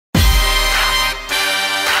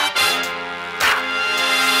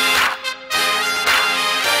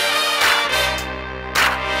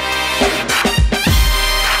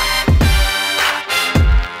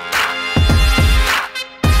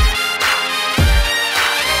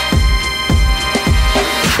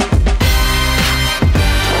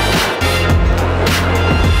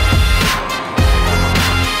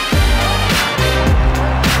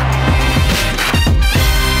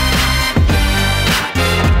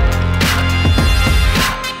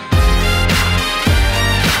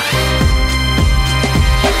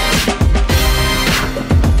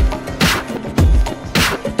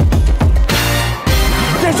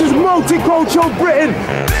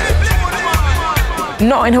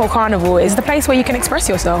Notting Hill Carnival is the place where you can express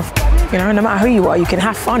yourself. You know, no matter who you are, you can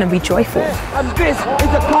have fun and be joyful. And this is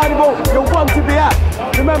a carnival you're want to be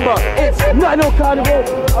at. Remember, it's Notting Hill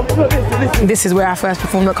Carnival. This is where I first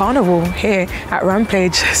performed at Carnival, here at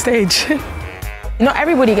Rampage stage. Not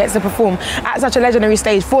everybody gets to perform at such a legendary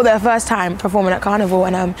stage for their first time performing at Carnival,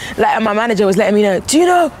 and my manager was letting me know, do you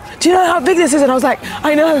know how big this is? And I was like,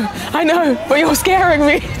 I know, but you're scaring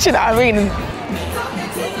me. Do you know what I mean?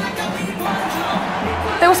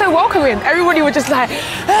 They were so welcoming. Everybody was just like,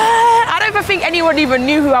 ah. I don't even think anyone even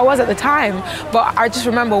knew who I was at the time, but I just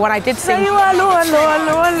remember when I did sing,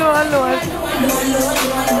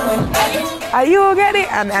 are you get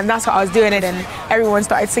it? And that's what I was doing it, and everyone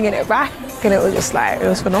started singing it back. And it was just like, it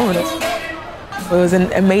was phenomenal. It was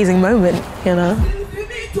an amazing moment, you know.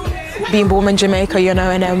 Being born in Jamaica, you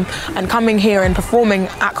know, and coming here and performing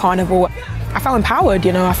at Carnival, I felt empowered,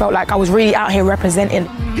 you know. I felt like I was really out here representing.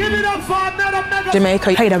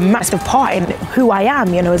 Jamaica played a massive part in who I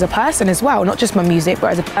am, you know, as a person as well, not just my music,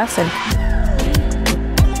 but as a person.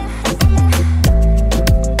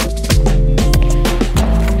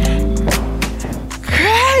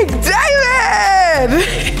 Craig David!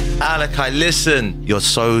 Alakai, listen, you're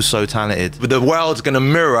so talented. The world's gonna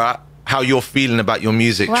mirror how you're feeling about your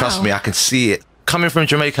music. Wow. Trust me, I can see it. Coming from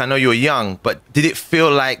Jamaica, I know you were young, but did it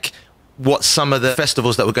feel like what some of the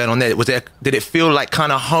festivals that were going on there, did it feel like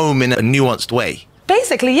kind of home in a nuanced way?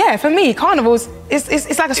 Basically, yeah, for me, Carnival's,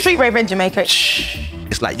 it's like a street rave in Jamaica.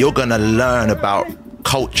 It's like you're gonna learn about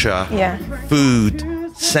culture, yeah, food,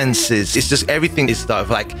 senses. It's just everything is sort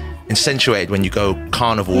of like accentuated when you go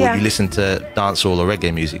Carnival, yeah, you listen to dancehall or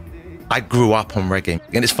reggae music. I grew up on reggae,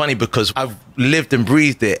 and it's funny because I've lived and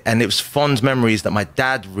breathed it, and it was fond memories that my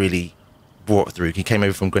dad really brought through. He came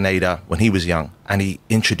over from Grenada when he was young, and he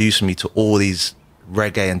introduced me to all these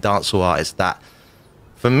reggae and dancehall artists that,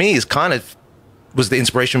 for me, is kind of was the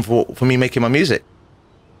inspiration for me making my music.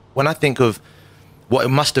 When I think of what it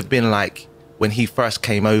must have been like when he first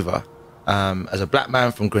came over, as a black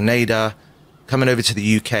man from Grenada, coming over to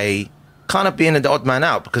the UK, kind of being the odd man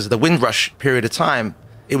out because of the Windrush period of time,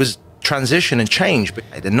 it was transition and change, but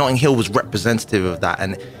the Notting Hill was representative of that,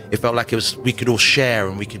 and it felt like we could all share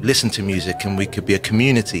and we could listen to music and we could be a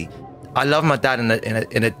community. I love my dad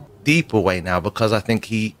in a deeper way now because I think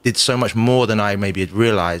he did so much more than I maybe had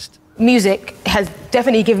realized. Music has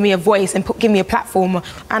definitely given me a voice and given me a platform,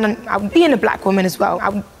 and being a black woman as well,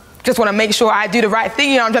 I just want to make sure I do the right thing,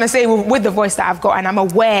 you know what I'm trying to say, with the voice that I've got, and I'm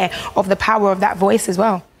aware of the power of that voice as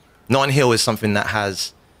well. Notting Hill is something that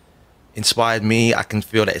has inspired me. I can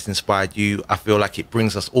feel that it's inspired you. I feel like it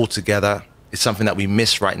brings us all together. It's something that we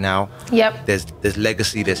miss right now. Yep. There's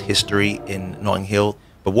legacy, there's history in Notting Hill,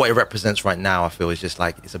 but what it represents right now, I feel, is just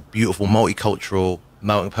like, it's a beautiful multicultural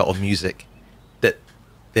melting pot of music that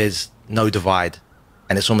there's no divide.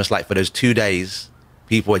 And it's almost like for those 2 days,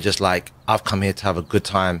 people are just like, I've come here to have a good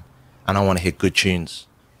time and I want to hear good tunes.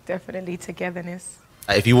 Definitely togetherness.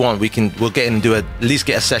 If you want, we'll get in and at least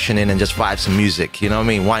get a session in and just vibe some music, you know what I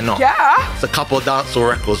mean? Why not? Yeah. It's a couple of dancehall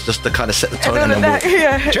records just to kind of set the tone. And then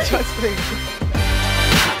yeah.